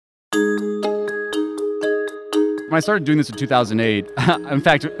When I started doing this in 2008, in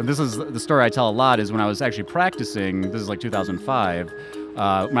fact, this is the story I tell a lot, is when I was actually practicing, this is like 2005, when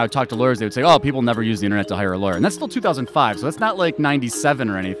I would talk to lawyers, they would say, oh, people never use the internet to hire a lawyer. And that's still 2005, so that's not like 97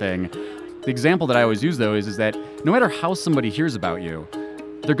 or anything. The example that I always use, though, is that no matter how somebody hears about you,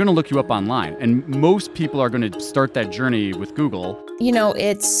 they're going to look you up online. And most people are going to start that journey with Google. You know,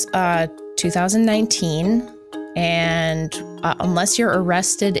 it's 2019. And unless you're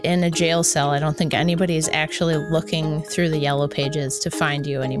arrested in a jail cell, I don't think anybody is actually looking through the yellow pages to find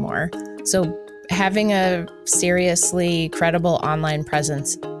you anymore. So having a seriously credible online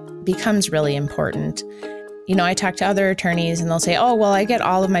presence becomes really important. You know, I talk to other attorneys and they'll say, oh, well, I get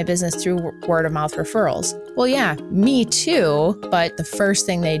all of my business through word of mouth referrals. Well, yeah, me too. But the first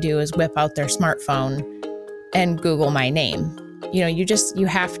thing they do is whip out their smartphone and Google my name. You know, you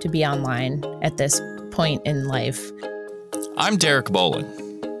have to be online at this point in life. I'm Derek Bolin.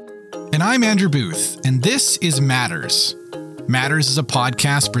 And I'm Andrew Booth, and this is Matters. Matters is a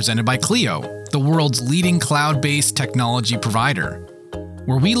podcast presented by Clio, the world's leading cloud-based technology provider,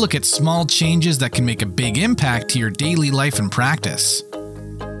 where we look at small changes that can make a big impact to your daily life and practice.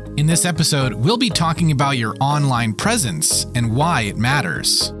 In this episode, we'll be talking about your online presence and why it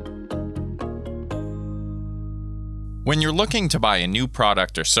matters. When you're looking to buy a new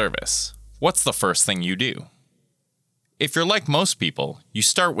product or service, what's the first thing you do? If you're like most people, you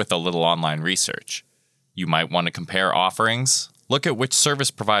start with a little online research. You might want to compare offerings, look at which service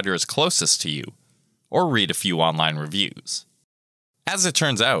provider is closest to you, or read a few online reviews. As it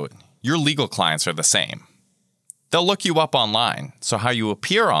turns out, your legal clients are the same. They'll look you up online, so how you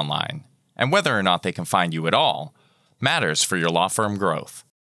appear online, and whether or not they can find you at all, matters for your law firm growth.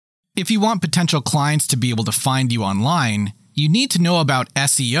 If you want potential clients to be able to find you online, you need to know about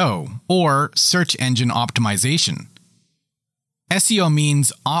SEO, or search engine optimization. SEO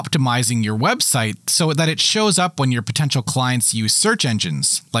means optimizing your website so that it shows up when your potential clients use search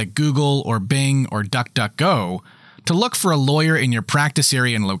engines like Google or Bing or DuckDuckGo to look for a lawyer in your practice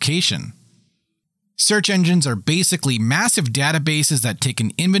area and location. Search engines are basically massive databases that take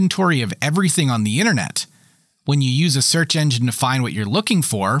an inventory of everything on the internet. When you use a search engine to find what you're looking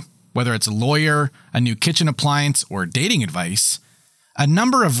for, whether it's a lawyer, a new kitchen appliance, or dating advice, a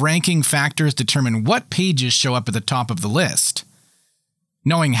number of ranking factors determine what pages show up at the top of the list.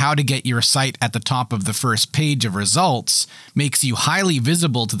 Knowing how to get your site at the top of the first page of results makes you highly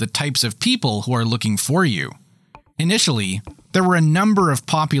visible to the types of people who are looking for you. Initially, there were a number of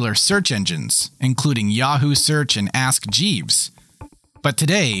popular search engines, including Yahoo Search and Ask Jeeves. But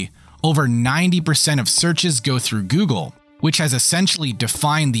today, over 90% of searches go through Google, which has essentially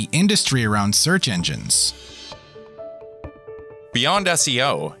defined the industry around search engines. Beyond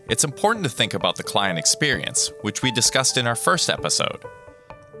SEO, it's important to think about the client experience, which we discussed in our first episode.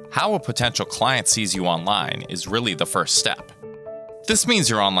 How a potential client sees you online is really the first step. This means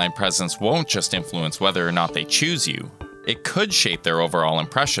your online presence won't just influence whether or not they choose you, it could shape their overall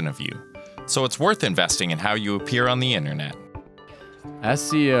impression of you. So it's worth investing in how you appear on the internet.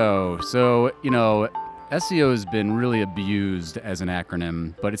 SEO. So, SEO has been really abused as an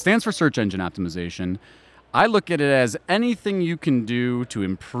acronym, but it stands for search engine optimization. I look at it as anything you can do to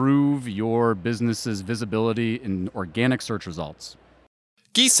improve your business's visibility in organic search results.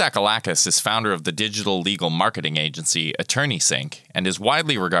 Guy Sakalakis is founder of the digital legal marketing agency AttorneySync and is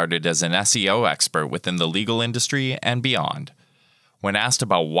widely regarded as an SEO expert within the legal industry and beyond. When asked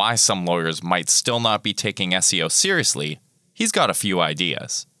about why some lawyers might still not be taking SEO seriously, he's got a few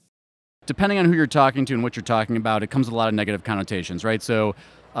ideas. Depending on who you're talking to and what you're talking about, it comes with a lot of negative connotations, right? So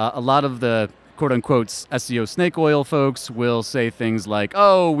a lot of the quote-unquote SEO snake oil folks will say things like,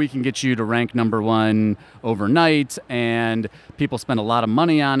 oh, we can get you to rank number one overnight, and people spend a lot of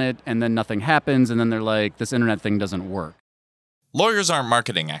money on it, and then nothing happens, and then they're like, this internet thing doesn't work. Lawyers aren't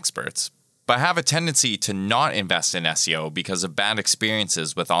marketing experts, but have a tendency to not invest in SEO because of bad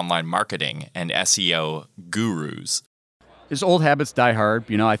experiences with online marketing and SEO gurus. It's old habits die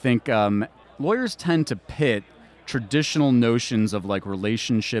hard. I think lawyers tend to pit traditional notions of like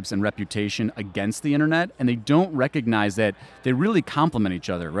relationships and reputation against the internet, and they don't recognize that they really complement each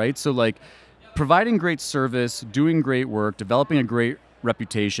other, right? So like providing great service, doing great work, developing a great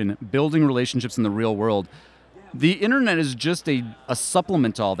reputation, building relationships in the real world, the internet is just a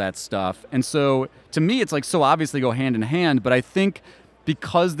supplement to all that stuff. And so to me, it's like so obviously go hand in hand, but I think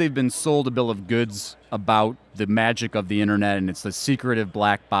because they've been sold a bill of goods about the magic of the internet and it's the secretive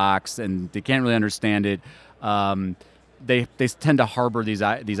black box and they can't really understand it, they tend to harbor these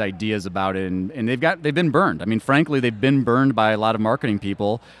ideas about it, and they've been burned. I mean, frankly, they've been burned by a lot of marketing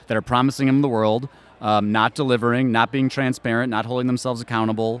people that are promising them the world, not delivering, not being transparent, not holding themselves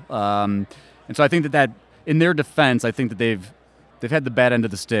accountable. And so I think that in their defense, I think that they've had the bad end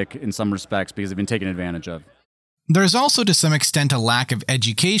of the stick in some respects because they've been taken advantage of. There's also to some extent a lack of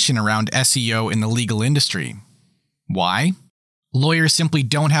education around SEO in the legal industry. Why? Lawyers simply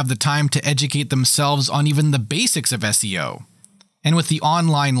don't have the time to educate themselves on even the basics of SEO. And with the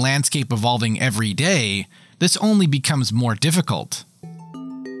online landscape evolving every day, this only becomes more difficult.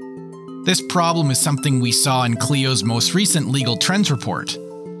 This problem is something we saw in Clio's most recent legal trends report.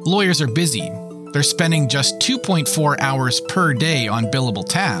 Lawyers are busy. They're spending just 2.4 hours per day on billable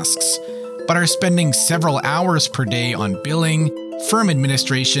tasks, but are spending several hours per day on billing, firm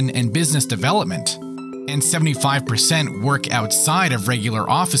administration, and business development. And 75% work outside of regular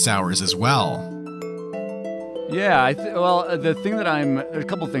office hours as well. Yeah, the thing that there's a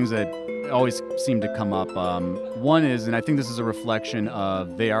couple things that always seem to come up. One is, and I think this is a reflection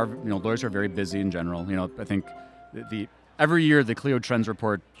of lawyers are very busy in general. I think every year the Clio Trends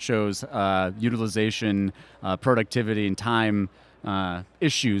report shows utilization, productivity, and time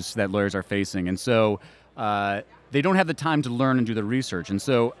issues that lawyers are facing, and so they don't have the time to learn and do the research. And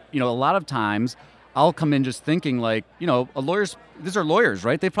so, a lot of times I'll come in just thinking these are lawyers,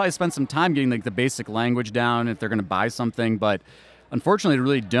 right? They probably spent some time getting the basic language down if they're going to buy something, but unfortunately, they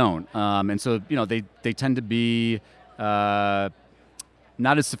really don't. And so, they tend to be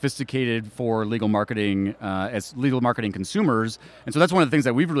not as sophisticated for legal marketing as legal marketing consumers. And so that's one of the things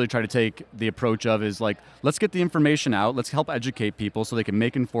that we've really tried to take the approach of is let's get the information out. Let's help educate people so they can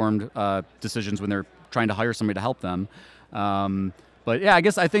make informed decisions when they're trying to hire somebody to help them. But yeah,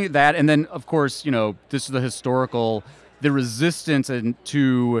 I think that, and then of course, this is the resistance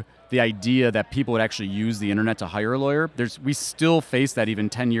to the idea that people would actually use the internet to hire a lawyer. We still face that even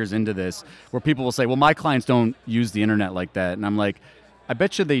 10 years into this, where people will say, well, my clients don't use the internet like that. And I'm like, I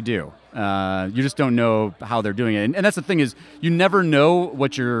bet you they do. You just don't know how they're doing it. And that's the thing is, you never know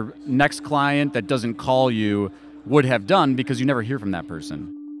what your next client that doesn't call you would have done because you never hear from that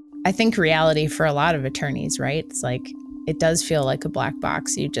person. I think reality for a lot of attorneys, right? It's it does feel like a black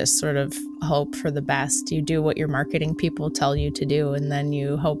box. You just sort of hope for the best. You do what your marketing people tell you to do, and then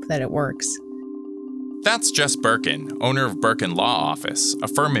you hope that it works. That's Jess Birkin, owner of Birkin Law Office, a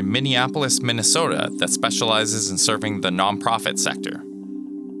firm in Minneapolis, Minnesota that specializes in serving the nonprofit sector.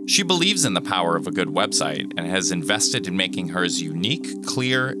 She believes in the power of a good website and has invested in making hers unique,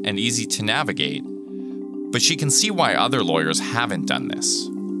 clear, and easy to navigate. But she can see why other lawyers haven't done this.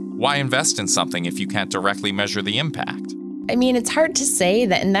 Why invest in something if you can't directly measure the impact? I mean, it's hard to say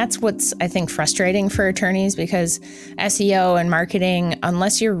that, and that's what's, I think, frustrating for attorneys, because SEO and marketing,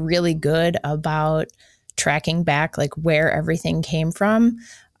 unless you're really good about tracking back where everything came from,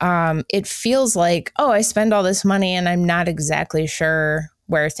 it feels like, oh, I spend all this money and I'm not exactly sure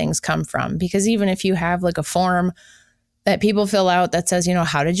where things come from. Because even if you have a form that people fill out that says,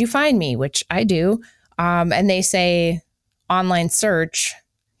 how did you find me, which I do, and they say online search,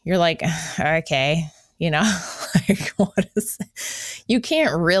 you're like, okay, what is it? You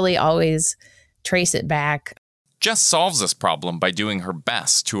can't really always trace it back. Jess solves this problem by doing her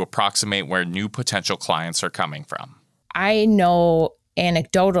best to approximate where new potential clients are coming from. I know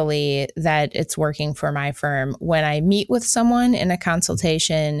anecdotally that it's working for my firm when I meet with someone in a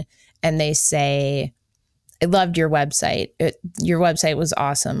consultation and they say, I loved your website. Your website was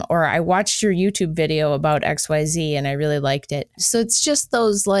awesome. Or I watched your YouTube video about XYZ and I really liked it. So it's just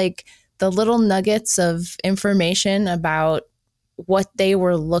those the little nuggets of information about what they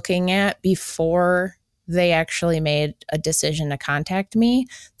were looking at before they actually made a decision to contact me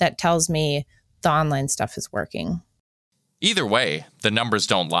that tells me the online stuff is working. Either way, the numbers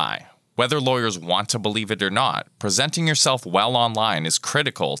don't lie. Whether lawyers want to believe it or not, presenting yourself well online is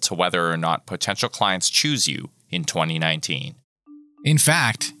critical to whether or not potential clients choose you in 2019. In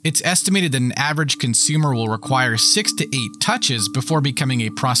fact, it's estimated that an average consumer will require 6 to 8 touches before becoming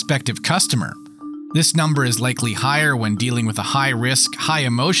a prospective customer. This number is likely higher when dealing with a high-risk,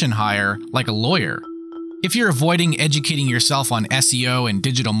 high-emotion hire like a lawyer. If you're avoiding educating yourself on SEO and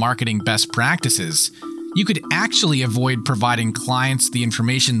digital marketing best practices, you could actually avoid providing clients the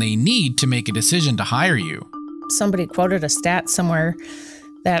information they need to make a decision to hire you. Somebody quoted a stat somewhere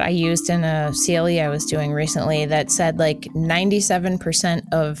that I used in a CLE I was doing recently that said 97%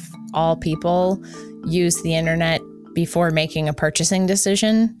 of all people use the internet before making a purchasing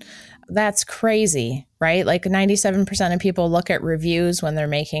decision. That's crazy, right? 97% of people look at reviews when they're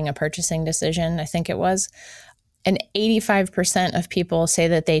making a purchasing decision, I think it was. And 85% of people say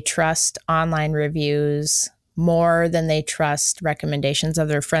that they trust online reviews more than they trust recommendations of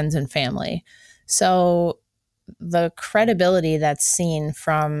their friends and family. So the credibility that's seen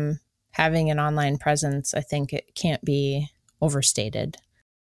from having an online presence, I think it can't be overstated.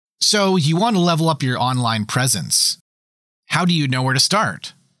 So you want to level up your online presence. How do you know where to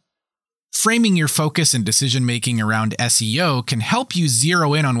start? Framing your focus and decision-making around SEO can help you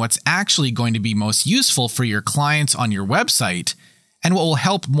zero in on what's actually going to be most useful for your clients on your website and what will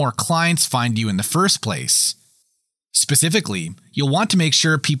help more clients find you in the first place. Specifically, you'll want to make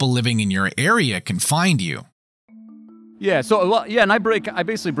sure people living in your area can find you. Yeah, and I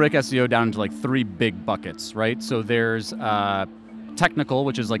basically break SEO down into like 3 big buckets, right? So there's technical,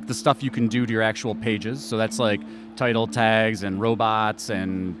 which is like the stuff you can do to your actual pages. So that's like title tags and robots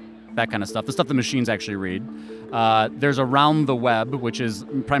and that kind of stuff, the stuff the machines actually read. There's around the web, which is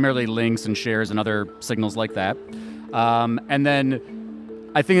primarily links and shares and other signals like that. And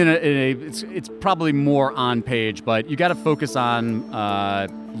then I think it's probably more on page, but you got to focus on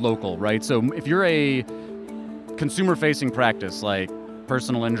local, right? So if you're a consumer-facing practice like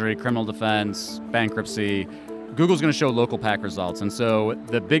personal injury, criminal defense, bankruptcy, Google's going to show local PAC results. And so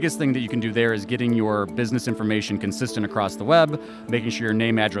the biggest thing that you can do there is getting your business information consistent across the web, making sure your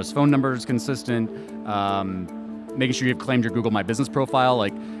name, address, phone number is consistent, making sure you've claimed your Google My Business profile.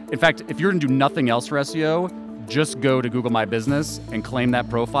 Like, in fact, if you're going to do nothing else for SEO, just go to Google My Business and claim that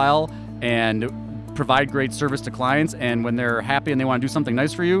profile and provide great service to clients. And when they're happy and they want to do something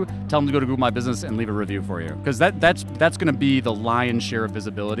nice for you, tell them to go to Google My Business and leave a review for you. Because that's going to be the lion's share of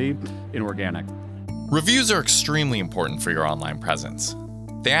visibility in organic. Reviews are extremely important for your online presence.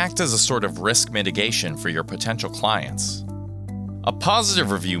 They act as a sort of risk mitigation for your potential clients. A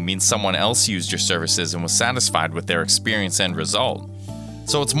positive review means someone else used your services and was satisfied with their experience and result,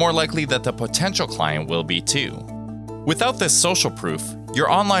 so it's more likely that the potential client will be too. Without this social proof,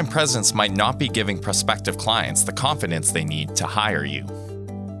 your online presence might not be giving prospective clients the confidence they need to hire you.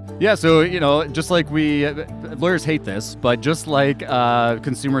 Yeah, so, just like lawyers hate this, but just like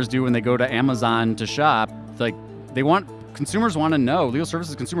consumers do when they go to Amazon to shop, like consumers want to know, legal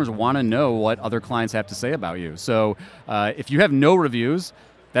services consumers want to know what other clients have to say about you. So if you have no reviews,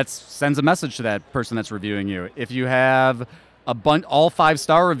 that sends a message to that person that's reviewing you. If you have all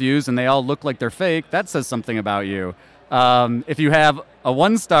 5-star reviews and they all look like they're fake, that says something about you. If you have a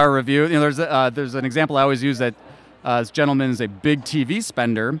 1-star review, there's an example I always use that this gentleman is a big TV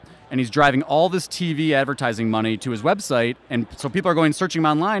spender, and he's driving all this TV advertising money to his website, and so people are going searching him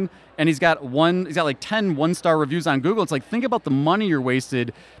online, and he's got like 10 1-star reviews on Google. It's like, think about the money you're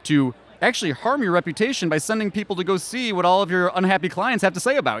wasted to actually harm your reputation by sending people to go see what all of your unhappy clients have to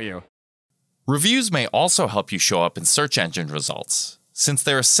say about you. Reviews may also help you show up in search engine results, since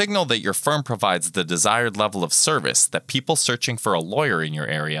they're a signal that your firm provides the desired level of service that people searching for a lawyer in your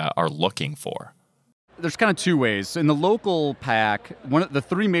area are looking for. There's kind of 2 ways. In the local PAC, one of the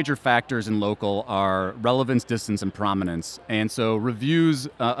 3 major factors in local are relevance, distance, and prominence. And so reviews,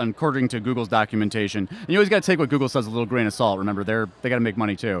 according to Google's documentation, and you always got to take what Google says with a little grain of salt. Remember, they got to make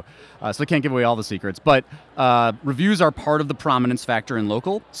money too, so they can't give away all the secrets. But reviews are part of the prominence factor in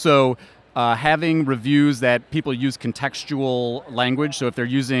local. So having reviews that people use contextual language. So if they're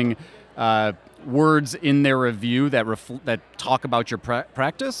using words in their review that talk about your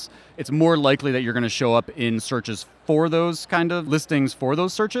practice, it's more likely that you're going to show up in searches for those kind of listings for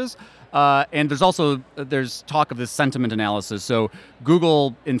those searches. And there's talk of this sentiment analysis. So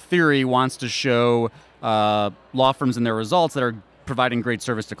Google, in theory, wants to show law firms in their results that are providing great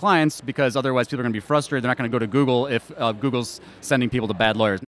service to clients, because otherwise people are going to be frustrated. They're not going to go to Google if Google's sending people to bad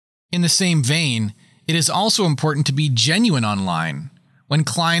lawyers. In the same vein, it is also important to be genuine online. When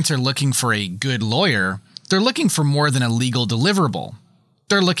clients are looking for a good lawyer, they're looking for more than a legal deliverable.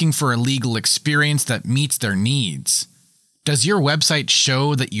 They're looking for a legal experience that meets their needs. Does your website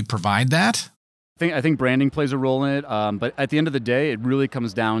show that you provide that? I think branding plays a role in it, but at the end of the day, it really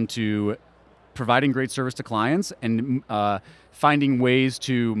comes down to providing great service to clients and finding ways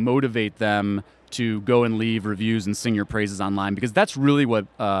to motivate them to go and leave reviews and sing your praises online, because that's really what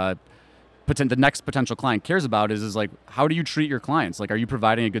the next potential client cares about is like, how do you treat your clients? Like, are you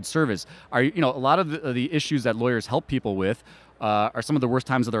providing a good service? Are you, a lot of the issues that lawyers help people with are some of the worst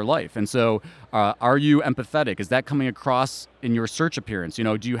times of their life. And so are you empathetic? Is that coming across in your search appearance?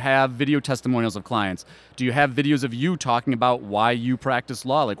 Do you have video testimonials of clients? Do you have videos of you talking about why you practice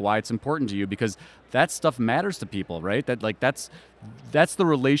law, like why it's important to you? Because that stuff matters to people, right? That's the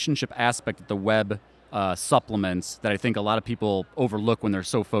relationship aspect that the web supplements that I think a lot of people overlook when they're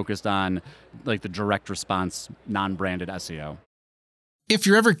so focused on like the direct response, non-branded SEO. If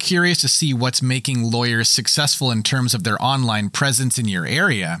you're ever curious to see what's making lawyers successful in terms of their online presence in your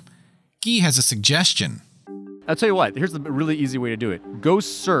area, Guy has a suggestion. I'll tell you what, here's the really easy way to do it. Go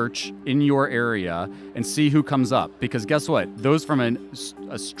search in your area and see who comes up. Because guess what? Those from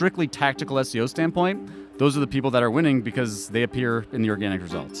a strictly tactical SEO standpoint, those are the people that are winning because they appear in the organic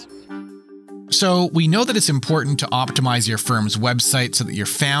results. So we know that it's important to optimize your firm's website so that you're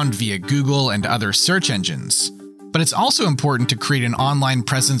found via Google and other search engines. But it's also important to create an online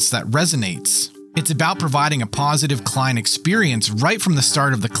presence that resonates. It's about providing a positive client experience right from the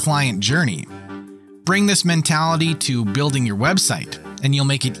start of the client journey. Bring this mentality to building your website, and you'll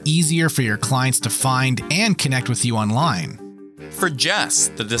make it easier for your clients to find and connect with you online. For Jess,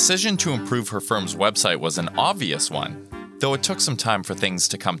 the decision to improve her firm's website was an obvious one, though it took some time for things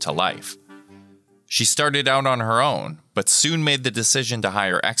to come to life. She started out on her own, but soon made the decision to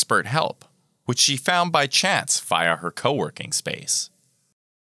hire expert help, which she found by chance via her co-working space.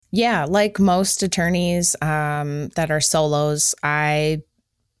 Yeah, like most attorneys that are solos, I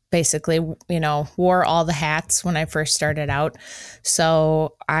basically, wore all the hats when I first started out.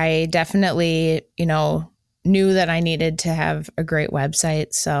 So I definitely, knew that I needed to have a great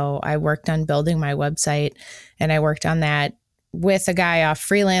website. So I worked on building my website, and I worked on that with a guy off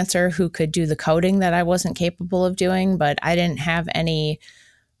Freelancer who could do the coding that I wasn't capable of doing, but I didn't have any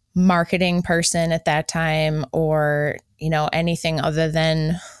marketing person at that time or, anything other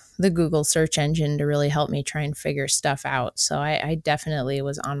than the Google search engine to really help me try and figure stuff out. So I definitely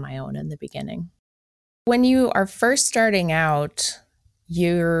was on my own in the beginning. When you are first starting out,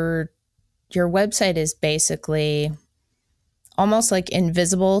 your website is basically almost like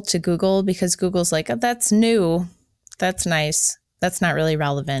invisible to Google because Google's like, oh, that's new. That's nice. That's not really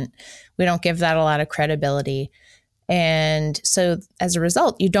relevant. We don't give that a lot of credibility. And so as a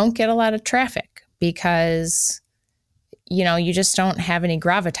result, you don't get a lot of traffic because, you just don't have any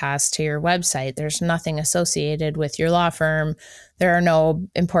gravitas to your website. There's nothing associated with your law firm. There are no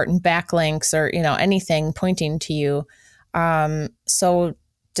important backlinks or, anything pointing to you. So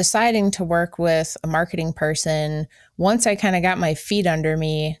deciding to work with a marketing person, once I kind of got my feet under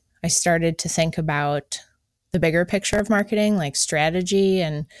me, I started to think about the bigger picture of marketing, like strategy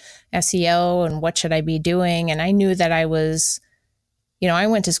and SEO and what should I be doing. And I knew that I was, I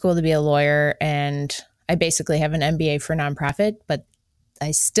went to school to be a lawyer and I basically have an MBA for nonprofit, but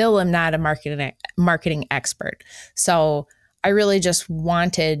I still am not a marketing expert. So I really just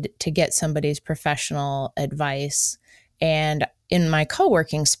wanted to get somebody's professional advice. And in my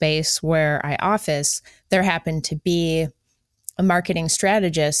co-working space where I office, there happened to be a marketing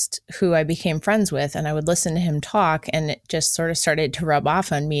strategist who I became friends with, and I would listen to him talk, and it just sort of started to rub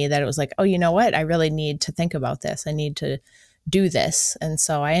off on me that it was like, oh, you know what? I really need to think about this. I need to do this. And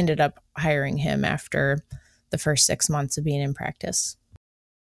so I ended up hiring him after the first 6 months of being in practice.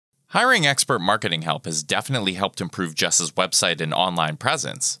 Hiring expert marketing help has definitely helped improve Jess's website and online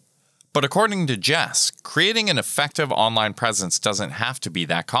presence. But according to Jess, creating an effective online presence doesn't have to be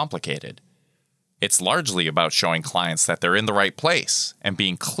that complicated. It's largely about showing clients that they're in the right place and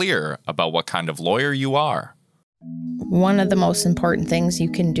being clear about what kind of lawyer you are. One of the most important things you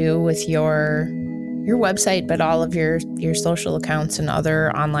can do with your website, but all of your social accounts and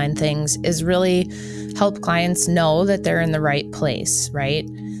other online things is really help clients know that they're in the right place, right?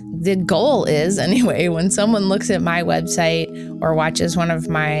 The goal is, anyway, when someone looks at my website or watches one of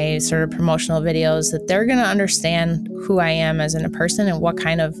my sort of promotional videos, that they're going to understand who I am as a person and what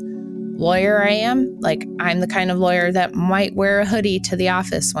kind of lawyer I am. Like, I'm the kind of lawyer that might wear a hoodie to the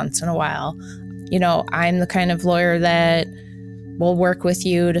office once in a while. I'm the kind of lawyer that will work with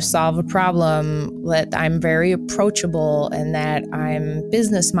you to solve a problem, that I'm very approachable and that I'm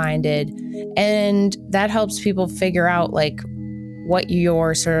business-minded. And that helps people figure out what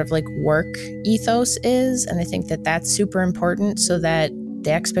your sort of work ethos is. And I think that that's super important so that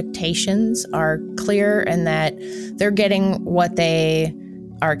the expectations are clear and that they're getting what they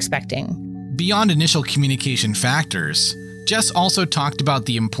are expecting. Beyond initial communication factors, Jess also talked about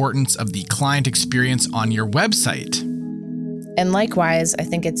the importance of the client experience on your website. And likewise, I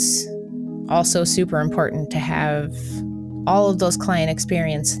think it's also super important to have all of those client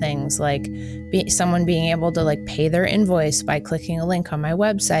experience things, like someone being able to pay their invoice by clicking a link on my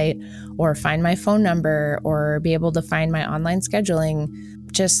website, or find my phone number, or be able to find my online scheduling.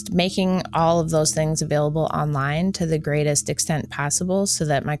 Just making all of those things available online to the greatest extent possible so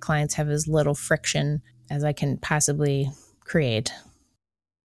that my clients have as little friction as I can possibly create.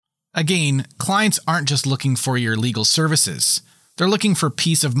 Again, clients aren't just looking for your legal services. They're looking for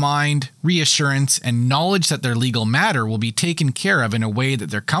peace of mind, reassurance, and knowledge that their legal matter will be taken care of in a way that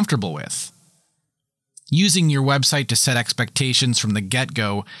they're comfortable with. Using your website to set expectations from the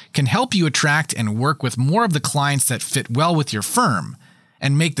get-go can help you attract and work with more of the clients that fit well with your firm,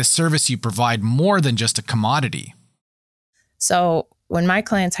 and make the service you provide more than just a commodity. So when my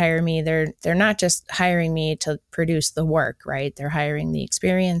clients hire me, they're not just hiring me to produce the work, right? They're hiring the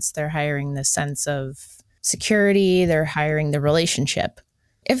experience, they're hiring the sense of security, they're hiring the relationship.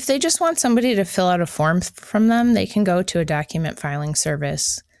 If they just want somebody to fill out a form from them, they can go to a document filing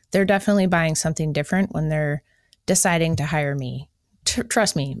service. They're definitely buying something different when they're deciding to hire me.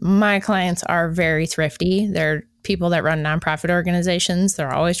 Trust me, my clients are very thrifty. They're people that run nonprofit organizations.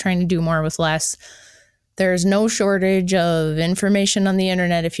 They're always trying to do more with less. There's no shortage of information on the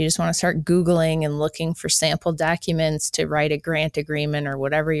internet if you just want to start Googling and looking for sample documents to write a grant agreement or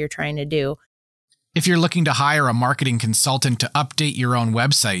whatever you're trying to do. If you're looking to hire a marketing consultant to update your own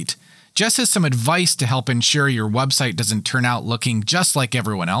website, Jess has some advice to help ensure your website doesn't turn out looking just like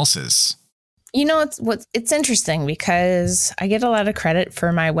everyone else's. You know, it's interesting because I get a lot of credit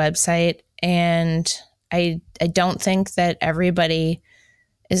for my website, and I don't think that everybody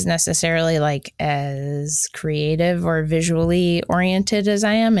is necessarily like as creative or visually oriented as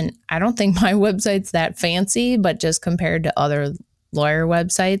I am. And I don't think my website's that fancy, but just compared to other lawyer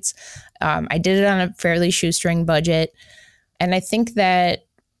websites, I did it on a fairly shoestring budget. And I think that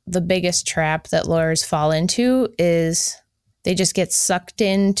the biggest trap that lawyers fall into is they just get sucked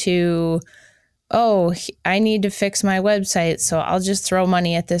into, oh, I need to fix my website, so I'll just throw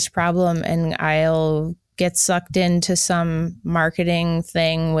money at this problem and I'll get sucked into some marketing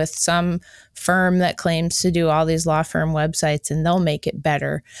thing with some firm that claims to do all these law firm websites and they'll make it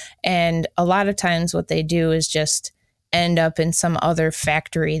better. And a lot of times what they do is just end up in some other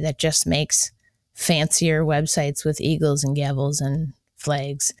factory that just makes fancier websites with eagles and gavels and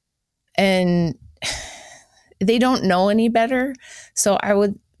flags. And they don't know any better. So I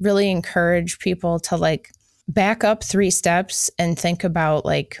would really encourage people to like back up 3 steps and think about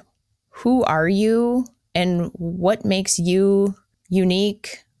like, who are you and what makes you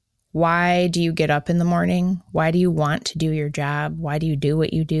unique? Why do you get up in the morning? Why do you want to do your job? Why do you do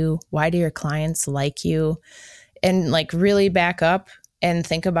what you do? Why do your clients like you? And like really back up and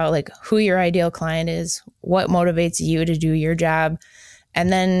think about like who your ideal client is, what motivates you to do your job, and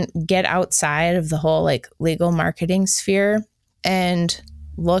then get outside of the whole like legal marketing sphere and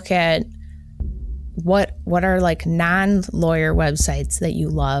look at what are like non-lawyer websites that you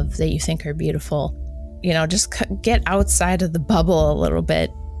love, that you think are beautiful. You know, just get outside of the bubble a little bit.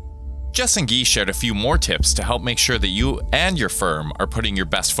 Jess and Guy shared a few more tips to help make sure that you and your firm are putting your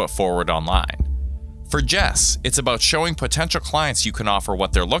best foot forward online. For Jess, it's about showing potential clients you can offer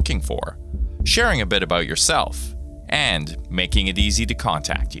what they're looking for, sharing a bit about yourself, and making it easy to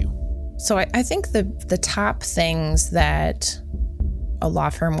contact you. So I think the top things that a law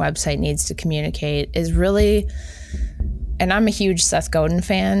firm website needs to communicate is really, and I'm a huge Seth Godin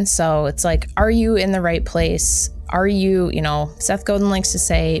fan, so it's like, are you in the right place? Are you, Seth Godin likes to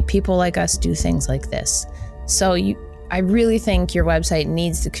say, people like us do things like this. So I really think your website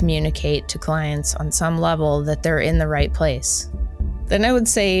needs to communicate to clients on some level that they're in the right place. Then I would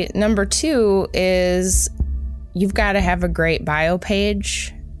say number 2 is you've got to have a great bio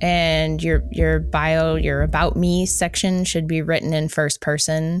page, and your bio, your About Me section should be written in first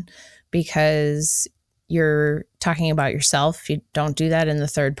person because you're talking about yourself. You don't do that in the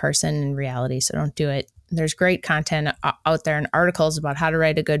third person in reality, so don't do it. There's great content out there and articles about how to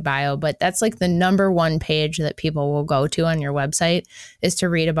write a good bio, but that's like the number 1 page that people will go to on your website is to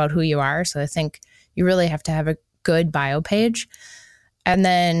read about who you are. So I think you really have to have a good bio page. And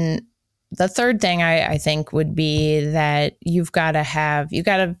then the third thing I think would be that you've got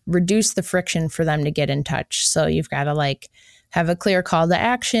to reduce the friction for them to get in touch. So you've got to like have a clear call to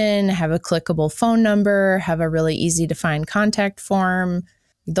action, have a clickable phone number, have a really easy to find contact form.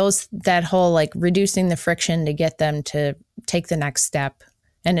 That whole like reducing the friction to get them to take the next step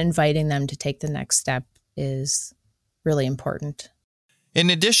and inviting them to take the next step is really important. In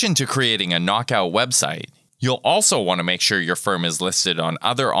addition to creating a knockout website, you'll also want to make sure your firm is listed on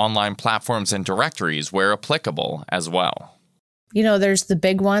other online platforms and directories where applicable as well. There's the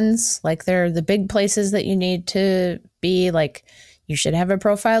big ones, like they're the big places that you need to be, like you should have a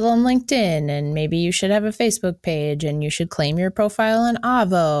profile on LinkedIn, and maybe you should have a Facebook page, and you should claim your profile on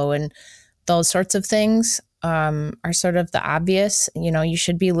Avvo, and those sorts of things are sort of the obvious. You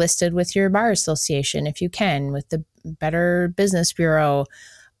should be listed with your bar association if you can, with the Better Business Bureau.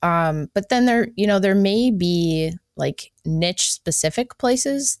 But then there may be like niche specific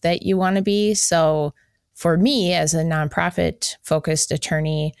places that you want to be. So for me, as a nonprofit focused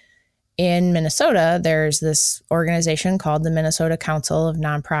attorney in Minnesota, there's this organization called the Minnesota Council of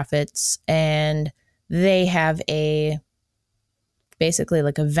Nonprofits, and they have basically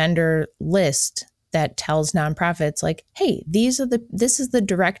like a vendor list that tells nonprofits like, hey, this is the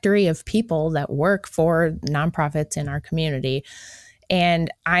directory of people that work for nonprofits in our community.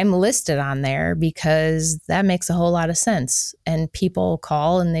 And I'm listed on there because that makes a whole lot of sense. And people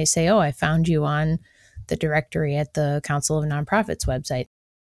call and they say, oh, I found you on the directory at the Council of Nonprofits website.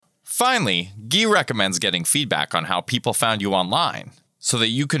 Finally, Guy recommends getting feedback on how people found you online so that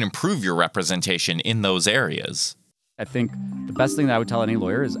you can improve your representation in those areas. I think the best thing that I would tell any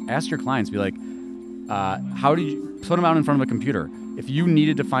lawyer is ask your clients, be like, how did you put them out in front of a computer? If you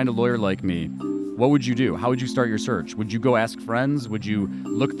needed to find a lawyer like me, what would you do? How would you start your search? Would you go ask friends? Would you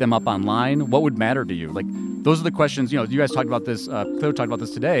look them up online? What would matter to you? Like, those are the questions, you guys talked about this, Cleo talked about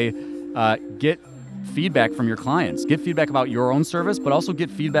this today. Get feedback from your clients. Get feedback about your own service, but also get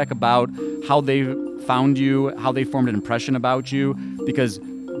feedback about how they found you, how they formed an impression about you, because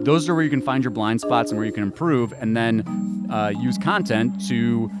those are where you can find your blind spots and where you can improve, and then use content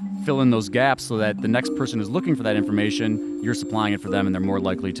to fill in those gaps so that the next person is looking for that information, you're supplying it for them, and they're more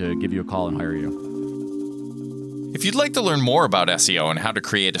likely to give you a call and hire you. If you'd like to learn more about SEO and how to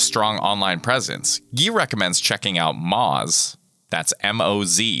create a strong online presence, Guy recommends checking out Moz, that's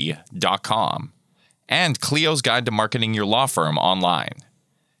MOZ.com, and Cleo's Guide to Marketing Your Law Firm online.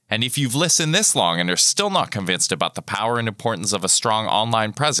 And if you've listened this long and are still not convinced about the power and importance of a strong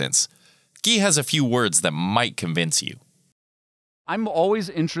online presence, Guy has a few words that might convince you. I'm always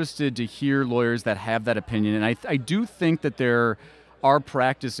interested to hear lawyers that have that opinion, and I do think that there are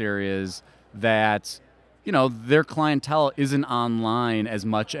practice areas that, their clientele isn't online as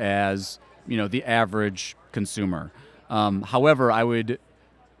much as, the average consumer. However, I would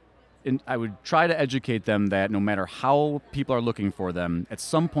try to educate them that no matter how people are looking for them, at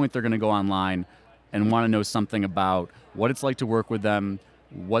some point they're going to go online and want to know something about what it's like to work with them,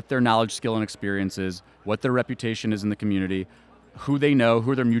 what their knowledge, skill, and experience is, what their reputation is in the community, who they know,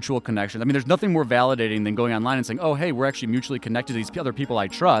 who are their mutual connections. I mean, there's nothing more validating than going online and saying, oh, hey, we're actually mutually connected to these other people I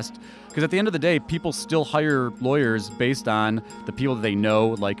trust. Because at the end of the day, people still hire lawyers based on the people that they know,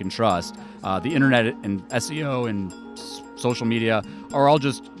 like, and trust. The internet and SEO and social media are all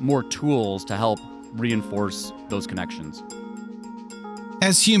just more tools to help reinforce those connections.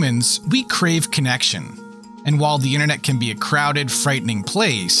 As humans, we crave connection. And while the internet can be a crowded, frightening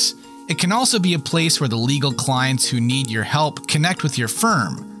place, it can also be a place where the legal clients who need your help connect with your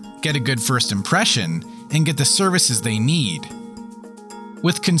firm, get a good first impression, and get the services they need.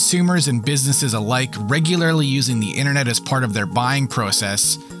 With consumers and businesses alike regularly using the internet as part of their buying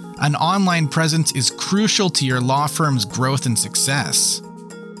process, an online presence is crucial to your law firm's growth and success.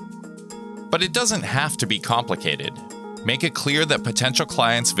 But it doesn't have to be complicated. Make it clear that potential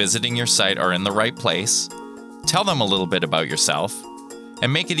clients visiting your site are in the right place, tell them a little bit about yourself,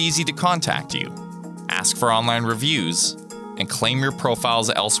 and make it easy to contact you. Ask for online reviews, and claim your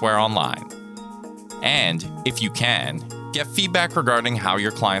profiles elsewhere online. And, if you can, get feedback regarding how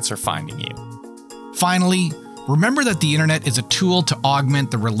your clients are finding you. Finally, remember that the internet is a tool to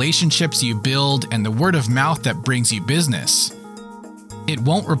augment the relationships you build and the word of mouth that brings you business. It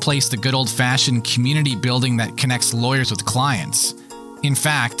won't replace the good old-fashioned community building that connects lawyers with clients. In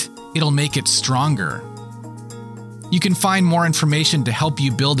fact, it'll make it stronger. You can find more information to help you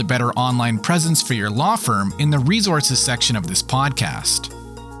build a better online presence for your law firm in the resources section of this podcast.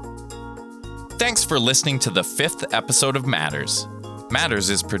 Thanks for listening to the 5th episode of Matters. Matters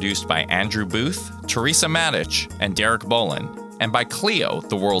is produced by Andrew Booth, Teresa Matich, and Derek Bolin, and by Clio,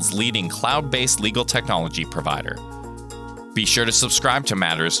 the world's leading cloud-based legal technology provider. Be sure to subscribe to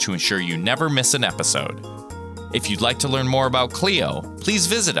Matters to ensure you never miss an episode. If you'd like to learn more about Clio, please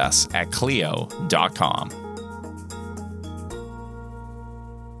visit us at clio.com.